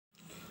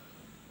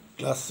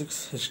Class 6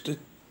 history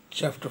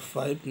chapter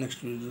 5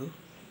 next video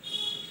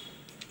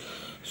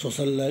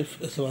social life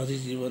समाजी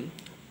जीवन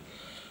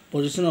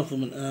position of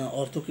women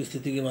औरतों की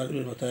स्थिति के बारे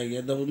में बताया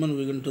गया। The women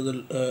begin to the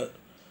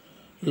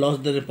loss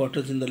their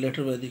importance in the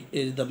letter वैदिक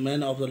as. The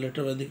man of the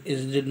letter वैदिक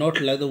as did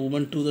not like the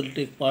women to the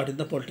take part in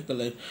the political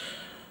life.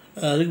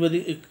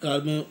 ऋग्वैदिक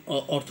काल में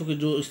औरतों की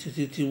जो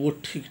स्थिति थी वो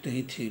ठीक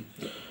नहीं थी।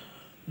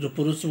 जो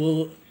पुरुष वो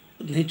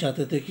नहीं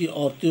चाहते थे कि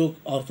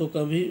औरतों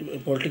का भी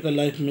पॉलिटिकल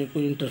लाइफ में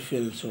कोई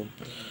इंटरफेरेंस हो।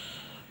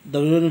 The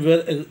women where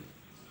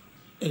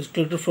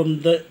excluded from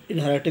the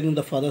inheriting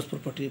the fathers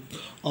property.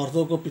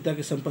 औरतों को पिता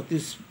की संपत्ति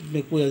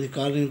में कोई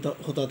अधिकार नहीं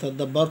होता था।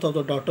 The birth of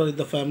the daughter in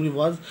the family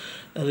was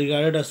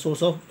regarded as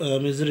source of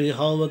misery.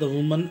 How the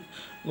woman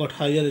got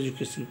higher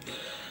education.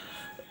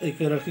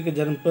 एक लड़की के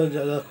जन्म पर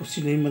ज़्यादा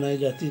खुशी नहीं मनाई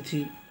जाती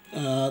थी,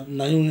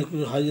 ना ही उन्हें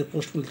कोई हायर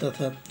पोस्ट मिलता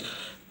था।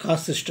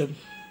 Caste system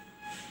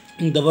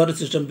The Varna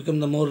system became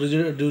the more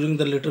rigid during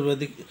the later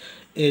Vedic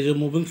age.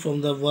 Moving from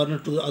the Varna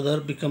to the other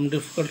become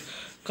difficult.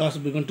 Caste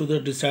began to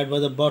decide by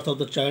the birth of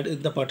the child in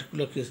the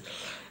particular case.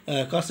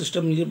 Caste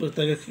system ये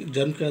बताता है कि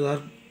जन्म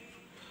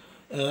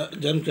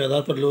के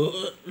आधार पर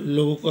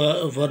लोगों का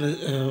वर्ण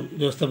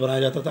व्यवस्था बनाया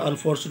जाता था।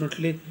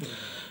 Unfortunately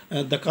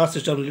the caste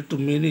system lead to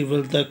many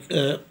evil. The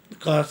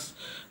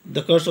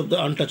curse of the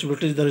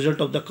untouchability is the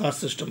result of the caste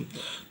system.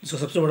 जिसका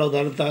सबसे बड़ा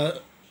उदाहरण था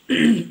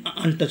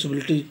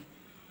अनटचेबिलिटी,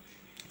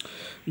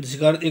 जिस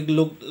कारण एक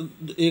लोग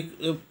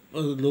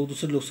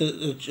दूसरे लोग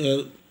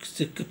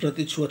से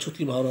प्रति छुआछूत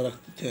की भावना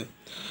रखते थे।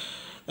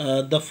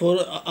 द फोर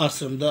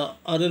आश्रम the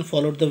Aryan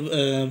followed the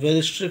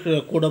very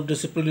strict code of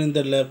discipline in the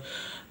lab.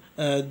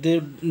 They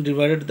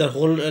divided the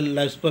whole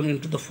life span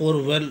into the four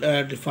well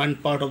defined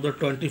part of the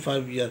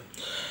 25 year.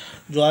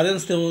 जो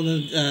आर्यंस थे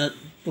उन्होंने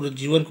पूरे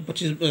जीवन को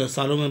 25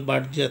 सालों में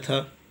बांट दिया था,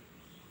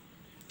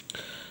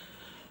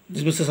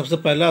 जिसमें से सबसे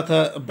पहला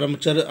था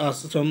ब्रह्मचर्य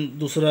आश्रम,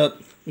 दूसरा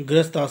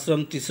गृहस्थ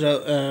आश्रम, तीसरा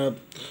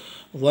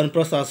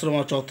वानप्रस्थ आश्रम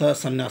और चौथा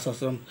संन्यास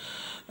आश्रम।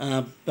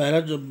 पहला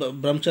जो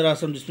ब्रह्मचर्य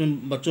आश्रम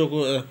जिसमें बच्चों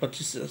को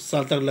 25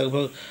 साल तक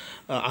लगभग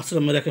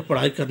आश्रम में रहकर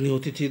पढ़ाई करनी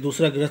होती थी।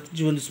 दूसरा गृहस्थ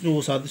जीवन जिसमें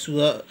वो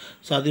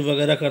शादी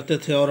वगैरह करते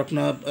थे और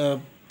अपना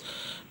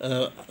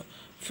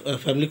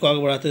फैमिली को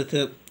आगे बढ़ाते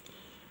थे।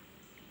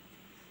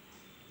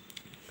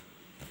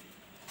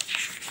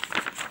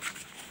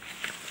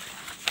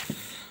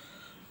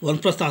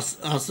 वानप्रस्थ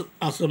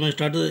आश्रम में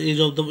start as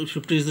of the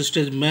 50 is the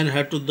stage man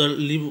had to the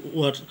live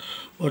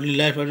worldly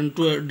life and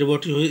to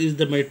devotee is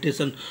the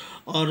meditation.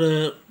 और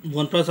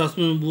वानप्रस्थ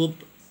आश्रम में वो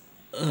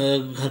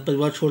घर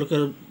परिवार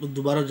छोड़कर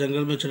दोबारा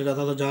जंगल में चले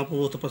जाता था जहाँ पर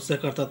वो तपस्या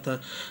करता था।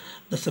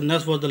 द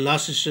संन्यास वॉज द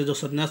लास्ट स्टेज। जो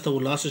संन्यास था वो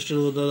last stage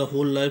of the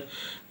whole life.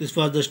 This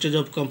was the stage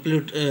of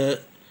complete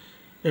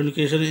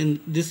रेनिकेशन। In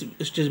this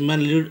stage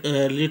man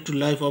lead to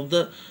life of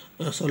the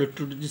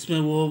solitude, जिसमें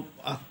वो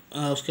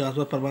उसके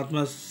आसपास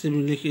परमात्मा से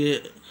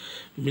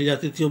मिल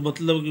जाती थी।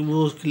 मतलब कि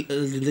वो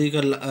ज़िंदगी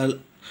का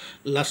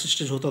लास्ट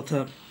स्टेज होता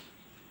था।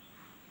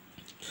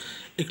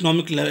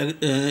 इकोनॉमिक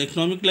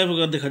लाइफ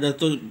अगर देखा जाए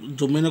तो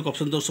जो मेन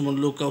ऑप्शन था उस समय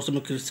लोग का उस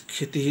समय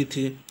खेती ही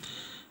थी।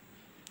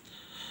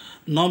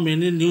 Now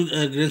many new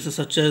grains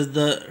such as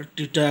the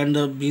theta and the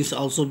beans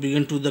also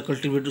begin to the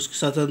cultivate. उसके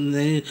साथ साथ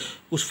नई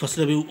कुछ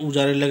फसलें भी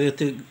उपजाए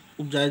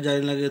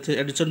जाने लगे थे।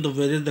 Addition to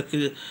various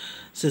the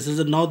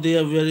now they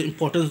are very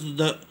important to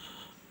the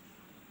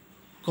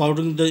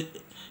counting the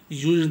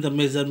use in the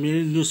measure.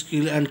 Many new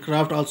skill and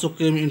craft also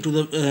came into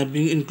the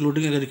being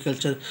including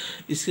agriculture.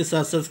 इसके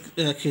साथ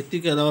साथ खेती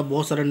के अलावा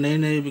बहुत सारे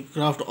नए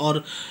क्राफ्ट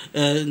और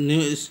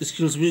न्यू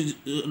स्किल्स भी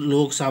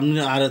लोग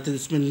सामने आ रहे थे,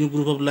 जिसमें new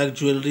group of like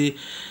jewellery,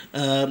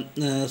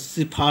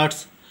 ship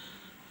arts,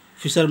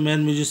 fisherman,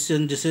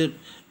 musician, जैसे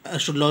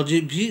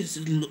एस्ट्रोलॉजी भी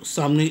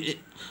सामने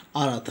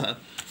आ रहा था।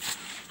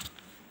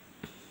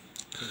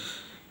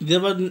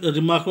 There was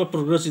remarkable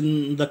progress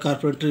in the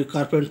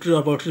carpentry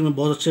और पॉटरी में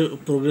बहुत अच्छे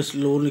प्रोग्रेस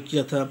लोगों ने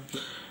किया था।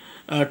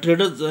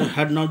 Traders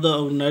had not the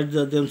organised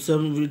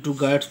themselves to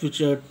guides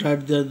which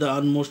tried there the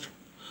almost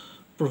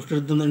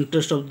protected the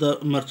interest of the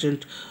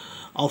merchant.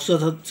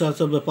 अवसर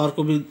साथ व्यापार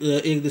को भी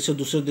एक देश से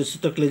दूसरे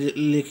देशों तक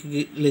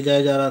ले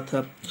जाया जा रहा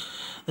था।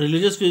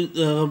 रिलीजियस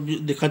भी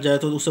देखा जाए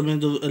तो उस समय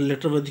जो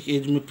लेटर वैदिक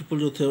एज में पीपल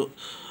जो थे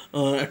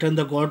attend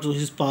the god to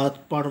his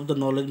part of the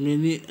knowledge.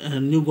 Many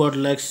new god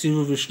like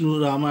Shiva, Vishnu,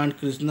 Rama and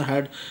Krishna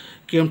had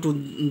came to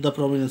the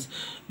prominence,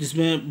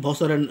 जिसमें बहुत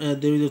सारे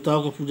देवी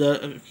देवताओं को पूजा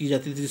की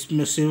जाती थी,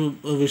 जिसमें शिव,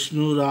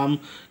 विष्णु, राम,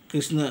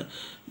 कृष्ण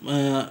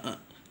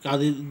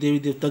आदि देवी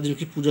देवता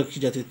जिनकी पूजा की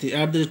जाती थी।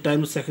 At the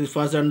time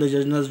sacrifice and the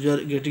yajnas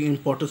were getting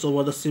importance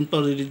over the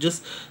simple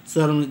religious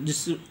ceremony.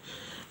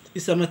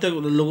 इस समय तक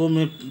लोगों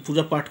में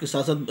पूजा पाठ के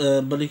साथ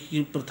साथ बलि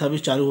की प्रथा भी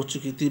चालू हो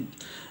चुकी थी।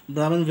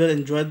 ब्राह्मण where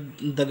enjoy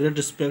the great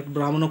respect.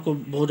 ब्राह्मणों को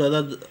बहुत ज़्यादा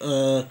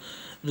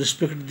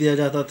रिस्पेक्ट दिया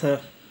जाता था।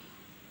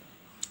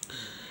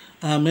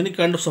 मैनी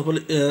काइंड ऑफ सफल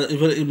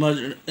इवर इमर्ज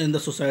इन द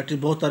सोसाइटी।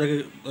 बहुत तरह के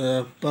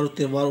पर्व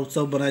त्यौहार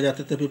उत्सव बनाए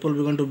जाते थे। People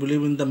begin to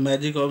believe in the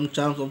magic और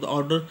charms of the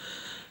order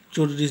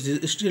cure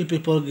disease. Still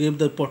people give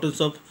the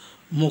importance of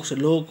मोक्ष।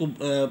 लोगों को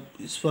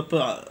ईश्वर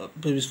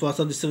पर विश्वास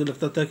था, जिससे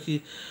लगता था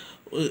कि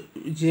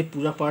ये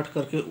पूजा पाठ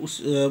करके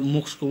उस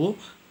मोक्ष को वो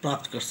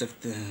प्राप्त कर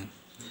सकते हैं।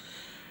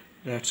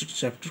 That's it,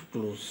 chapter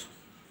close.